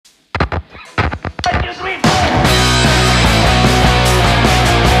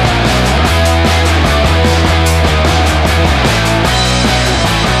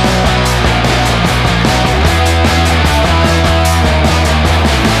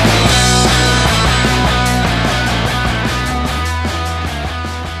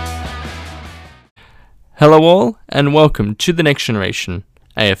Hello all, and welcome to The Next Generation,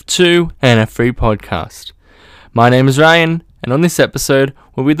 AF2 and AF3 podcast. My name is Ryan, and on this episode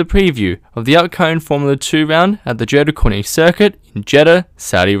will be the preview of the upcoming Formula 2 round at the Jeddah Corniche circuit in Jeddah,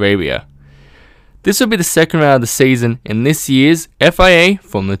 Saudi Arabia. This will be the second round of the season in this year's FIA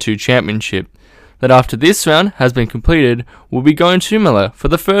Formula 2 Championship, that after this round has been completed will be going to Imola for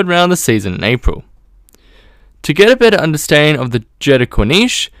the third round of the season in April. To get a better understanding of the Jeddah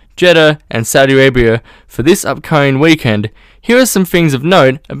Corniche, Jeddah and Saudi Arabia for this upcoming weekend, here are some things of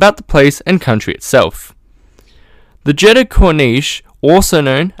note about the place and country itself. The Jeddah Corniche, also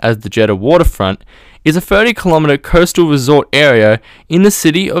known as the Jeddah Waterfront, is a 30-kilometer coastal resort area in the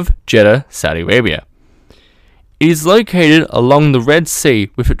city of Jeddah, Saudi Arabia. It is located along the Red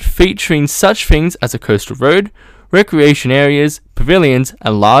Sea, with it featuring such things as a coastal road, recreation areas, pavilions,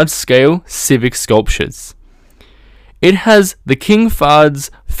 and large-scale civic sculptures. It has the King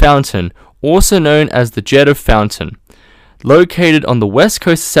Fahd's Fountain, also known as the Jeddah Fountain, located on the west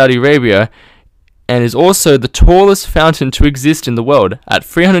coast of Saudi Arabia, and is also the tallest fountain to exist in the world at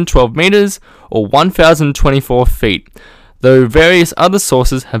 312 meters or 1,024 feet, though various other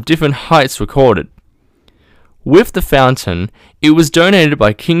sources have different heights recorded. With the fountain, it was donated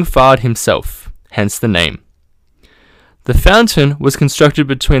by King Fahd himself, hence the name. The fountain was constructed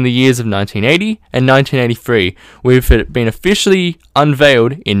between the years of 1980 and 1983, with it being officially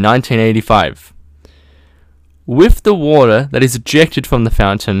unveiled in 1985. With the water that is ejected from the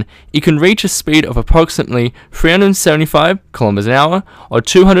fountain, it can reach a speed of approximately 375 km an hour or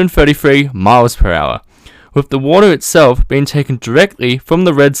 233 miles per hour, with the water itself being taken directly from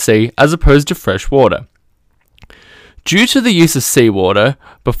the Red Sea as opposed to fresh water. Due to the use of seawater,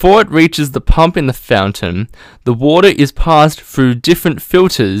 before it reaches the pump in the fountain, the water is passed through different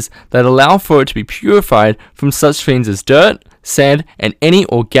filters that allow for it to be purified from such things as dirt, sand, and any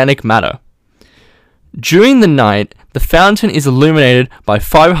organic matter. During the night, the fountain is illuminated by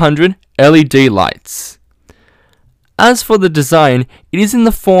 500 LED lights. As for the design, it is in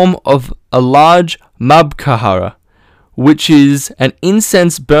the form of a large mabkhara, which is an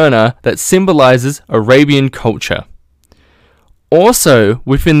incense burner that symbolizes Arabian culture. Also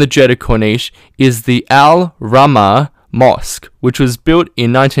within the Jeddah Corniche is the Al Rama Mosque, which was built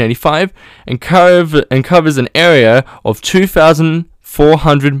in 1985 and covers an area of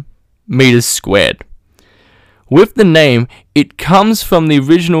 2,400 meters squared. With the name, it comes from the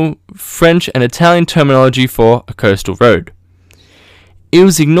original French and Italian terminology for a coastal road. It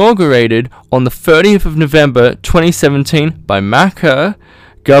was inaugurated on the 30th of November 2017 by Makkah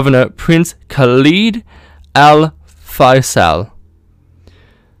Governor Prince Khalid Al Faisal.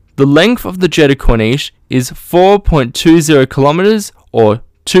 The length of the Jeddah Corniche is 4.20 kilometers or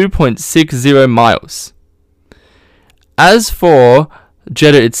 2.60 miles. As for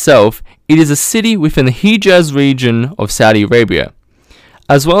Jeddah itself, it is a city within the Hijaz region of Saudi Arabia.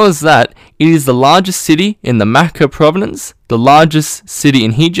 As well as that, it is the largest city in the Makkah province, the largest city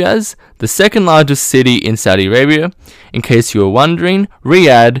in Hijaz, the second largest city in Saudi Arabia. In case you were wondering,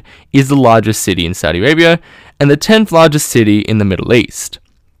 Riyadh is the largest city in Saudi Arabia and the 10th largest city in the Middle East.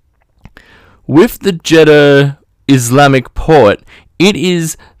 With the Jeddah Islamic port, it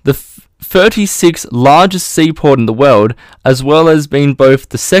is the 36th largest seaport in the world, as well as being both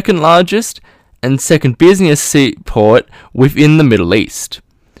the second largest and second busiest seaport within the Middle East.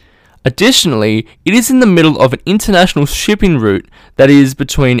 Additionally, it is in the middle of an international shipping route that is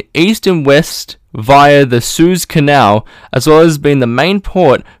between east and west via the Suez Canal, as well as being the main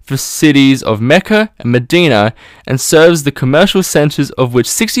port for cities of Mecca and Medina, and serves the commercial centers of which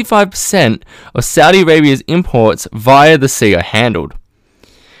 65% of Saudi Arabia's imports via the sea are handled.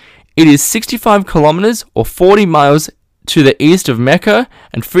 It is 65 kilometers or 40 miles to the east of Mecca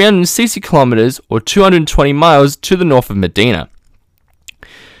and 360 kilometers or 220 miles to the north of Medina.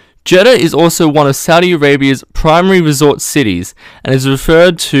 Jeddah is also one of Saudi Arabia's primary resort cities and is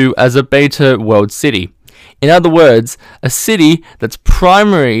referred to as a Beta World City. In other words, a city that's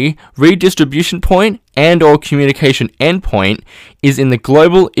primary redistribution point and or communication endpoint is in the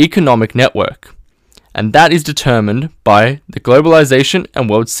global economic network. And that is determined by the Globalization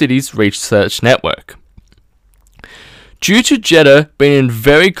and World Cities Research Network. Due to Jeddah being in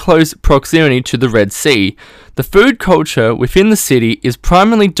very close proximity to the Red Sea, the food culture within the city is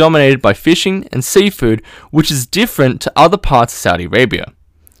primarily dominated by fishing and seafood, which is different to other parts of Saudi Arabia.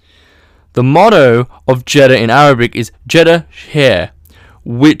 The motto of Jeddah in Arabic is Jeddah Khair,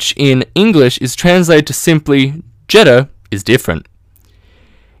 which in English is translated to simply Jeddah is different.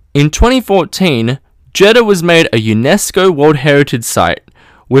 In 2014, Jeddah was made a UNESCO World Heritage Site,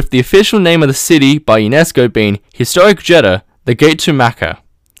 with the official name of the city by UNESCO being Historic Jeddah, the Gate to Mecca.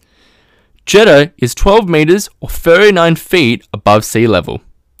 Jeddah is 12 meters or 39 feet above sea level.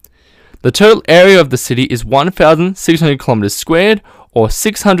 The total area of the city is 1,600 kilometers squared or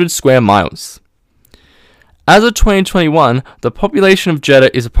 600 square miles. As of 2021, the population of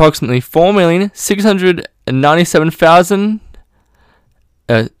Jeddah is approximately 4,697,000.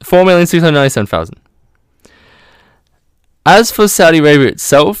 As for Saudi Arabia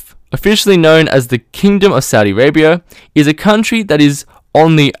itself, officially known as the Kingdom of Saudi Arabia, is a country that is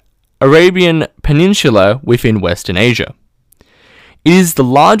on the Arabian Peninsula within Western Asia. It is the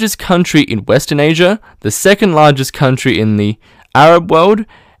largest country in Western Asia, the second largest country in the Arab world,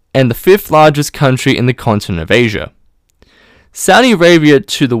 and the fifth largest country in the continent of Asia. Saudi Arabia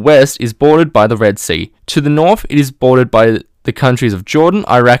to the west is bordered by the Red Sea. To the north, it is bordered by the countries of Jordan,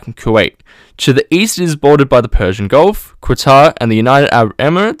 Iraq, and Kuwait. To the east, it is bordered by the Persian Gulf, Qatar, and the United Arab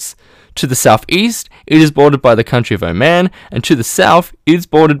Emirates. To the southeast, it is bordered by the country of Oman, and to the south, it is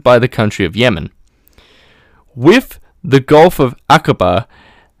bordered by the country of Yemen. With the Gulf of Aqaba,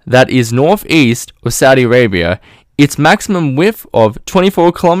 that is northeast of Saudi Arabia, its maximum width of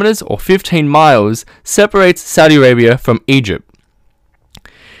 24 kilometers or 15 miles separates Saudi Arabia from Egypt.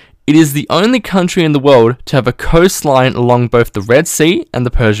 It is the only country in the world to have a coastline along both the Red Sea and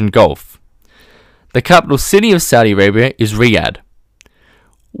the Persian Gulf. The capital city of Saudi Arabia is Riyadh.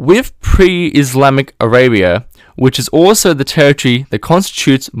 With pre-Islamic Arabia, which is also the territory that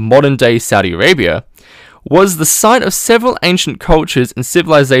constitutes modern-day Saudi Arabia, was the site of several ancient cultures and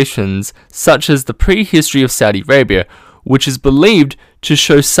civilizations such as the prehistory of Saudi Arabia, which is believed to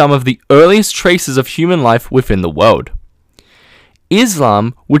show some of the earliest traces of human life within the world.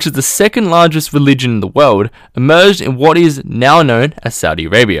 Islam, which is the second largest religion in the world, emerged in what is now known as Saudi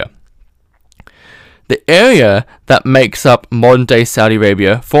Arabia. The area that makes up modern-day Saudi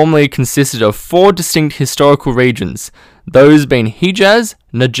Arabia formerly consisted of four distinct historical regions, those being Hijaz,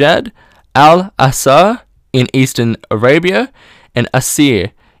 Najd, Al-Asar in eastern Arabia, and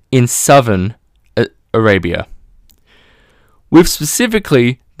Asir in southern Arabia. With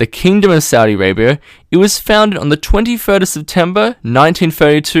specifically the Kingdom of Saudi Arabia, it was founded on the 23rd of September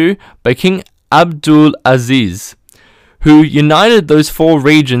 1932 by King Abdul Aziz, who united those four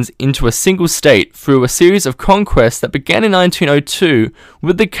regions into a single state through a series of conquests that began in 1902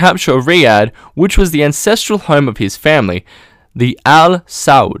 with the capture of Riyadh, which was the ancestral home of his family, the Al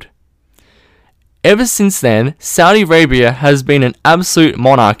Saud. Ever since then, Saudi Arabia has been an absolute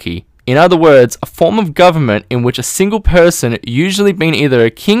monarchy. In other words, a form of government in which a single person, usually being either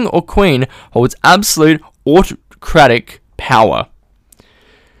a king or queen, holds absolute autocratic power.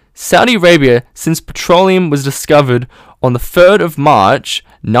 Saudi Arabia, since petroleum was discovered on the 3rd of March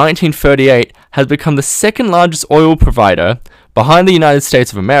 1938, has become the second largest oil provider, behind the United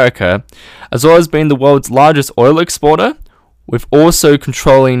States of America, as well as being the world's largest oil exporter, with also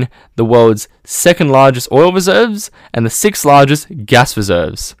controlling the world's second largest oil reserves and the sixth largest gas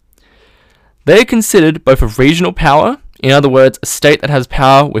reserves. They are considered both a regional power, in other words, a state that has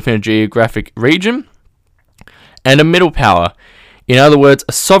power within a geographic region, and a middle power, in other words,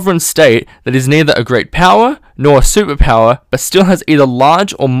 a sovereign state that is neither a great power nor a superpower, but still has either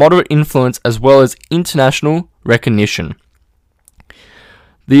large or moderate influence as well as international recognition.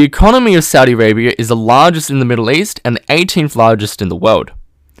 The economy of Saudi Arabia is the largest in the Middle East and the 18th largest in the world.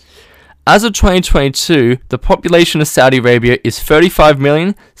 As of 2022, the population of Saudi Arabia is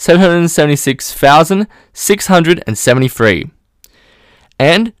 35,776,673.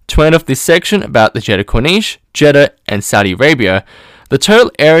 And, to end off this section about the Jeddah Corniche, Jeddah and Saudi Arabia, the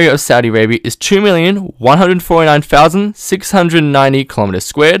total area of Saudi Arabia is 2,149,690 kilometers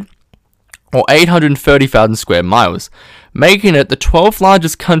squared, or 830,000 square miles, making it the 12th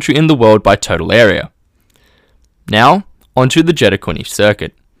largest country in the world by total area. Now, onto the Jeddah Corniche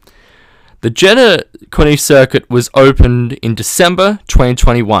circuit. The Jeddah Corniche circuit was opened in December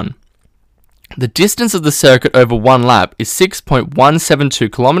 2021. The distance of the circuit over one lap is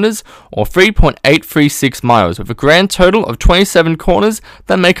 6.172 kilometers or 3.836 miles, with a grand total of 27 corners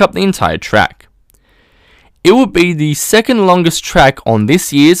that make up the entire track. It will be the second longest track on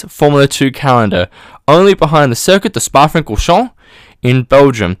this year's Formula 2 calendar, only behind the Circuit de Spa-Francorchamps in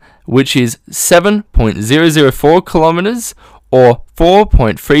Belgium, which is 7.004 kilometers or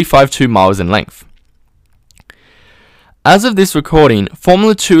 4.352 miles in length. As of this recording,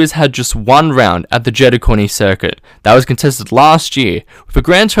 Formula 2 has had just one round at the Jeddah Corniche circuit that was contested last year, with a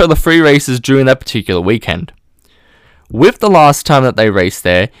grand total of 3 races during that particular weekend. With the last time that they raced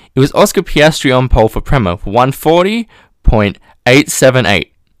there, it was Oscar Piastri on pole for Prema for 140.878.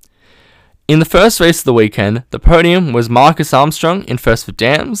 In the first race of the weekend, the podium was Marcus Armstrong in first for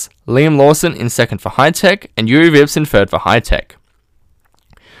Dams, Liam Lawson in second for High Tech, and Yuri Vips in third for High Tech.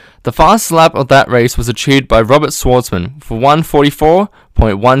 The fastest lap of that race was achieved by Robert Schwartzman for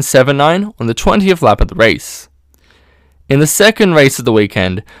 1:44.179 on the 20th lap of the race. In the second race of the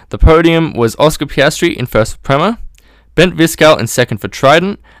weekend, the podium was Oscar Piastri in first for Prema, Bent Viscal in second for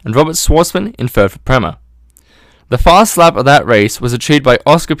Trident, and Robert Schwartzman in third for Prema. The fast lap of that race was achieved by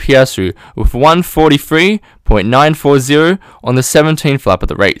Oscar Piastri with 1:43.940 on the 17th lap of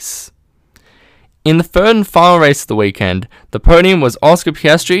the race. In the third and final race of the weekend, the podium was Oscar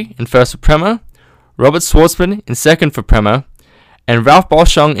Piastri in first for Prema, Robert Schwartzman in second for Prema, and Ralph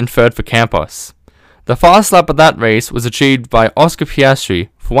Boschung in third for Campos. The fast lap of that race was achieved by Oscar Piastri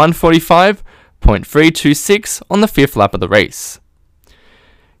for 1:45.326 on the 5th lap of the race.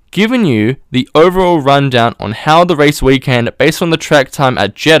 Giving you the overall rundown on how the race weekend based on the track time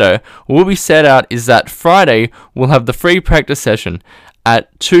at Jeddah will be set out is that Friday we'll have the free practice session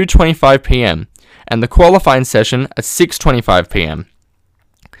at 2:25 p.m. and the qualifying session at 6:25 p.m.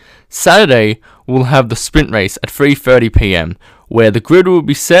 Saturday we'll have the sprint race at 3:30 p.m. where the grid will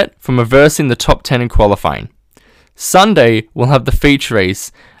be set from reversing the top 10 in qualifying. Sunday we'll have the feature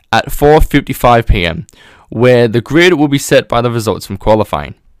race at 4:55 p.m. where the grid will be set by the results from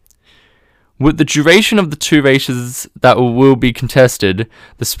qualifying. With the duration of the two races that will be contested,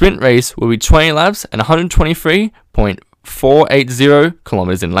 the sprint race will be 20 laps and 123.480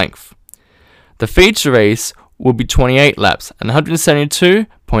 kilometers in length. The feature race will be 28 laps and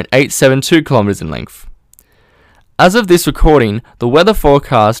 172.872 kilometers in length. As of this recording, the weather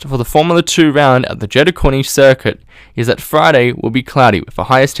forecast for the Formula 2 round at the Jeddah Corniche circuit is that Friday will be cloudy with a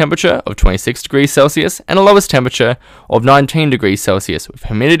highest temperature of 26 degrees Celsius and a lowest temperature of 19 degrees Celsius with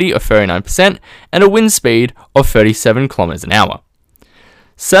humidity of 39% and a wind speed of 37 kilometers an hour.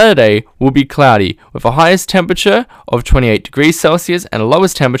 Saturday will be cloudy with a highest temperature of 28 degrees Celsius and a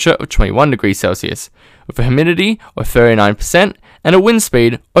lowest temperature of 21 degrees Celsius with a humidity of 39% and a wind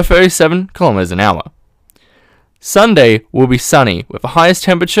speed of 37 kilometers an hour. Sunday will be sunny with a highest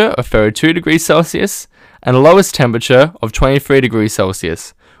temperature of 32 degrees Celsius and a lowest temperature of 23 degrees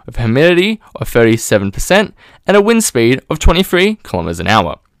Celsius with a humidity of 37% and a wind speed of 23 kilometers an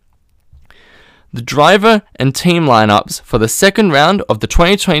hour. The driver and team lineups for the second round of the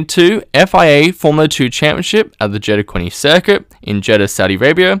 2022 FIA Formula 2 Championship at the Jeddah Corniche circuit in Jeddah, Saudi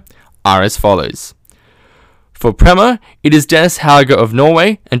Arabia are as follows. For Prema, it is Dennis Hauger of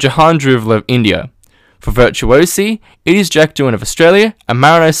Norway and Jahan Druvla of India. For Virtuosi, it is Jack Doohan of Australia and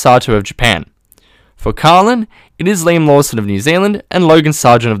Marino Sato of Japan. For Carlin, it is Liam Lawson of New Zealand and Logan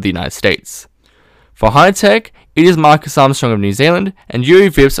Sargent of the United States. For High Tech, it is Marcus Armstrong of New Zealand and Yuri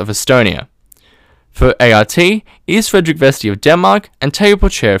Vips of Estonia. For ART, it is Frederick Vesti of Denmark and Theo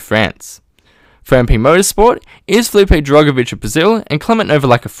Pourchaire of France. For MP Motorsport, it is Felipe Drogovic of Brazil and Clement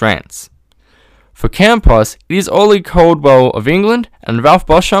Novalak of France. For Campos, it is Ollie Caldwell of England and Ralph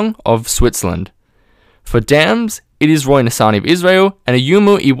Boschung of Switzerland. For Dams, it is Roy Nassani of Israel and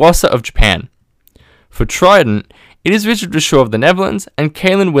Ayumu Iwasa of Japan. For Trident, it is Richard Rishaw of the Netherlands and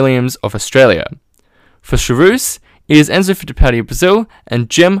Kaylin Williams of Australia. For Charus, it is Enzo Fittipaldi of Brazil and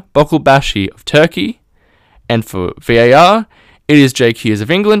Jem Bokulbashi of Turkey. And for VAR, it is Jake Hughes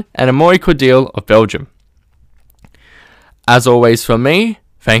of England and Amaury Cordial of Belgium. As always from me,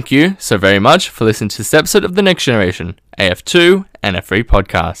 thank you so very much for listening to this episode of the Next Generation AF2 and F3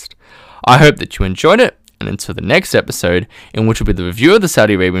 podcast. I hope that you enjoyed it, and until the next episode, in which will be the review of the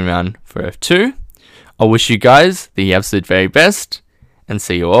Saudi Arabian round for F2, I wish you guys the absolute very best, and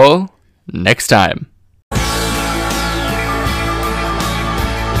see you all next time.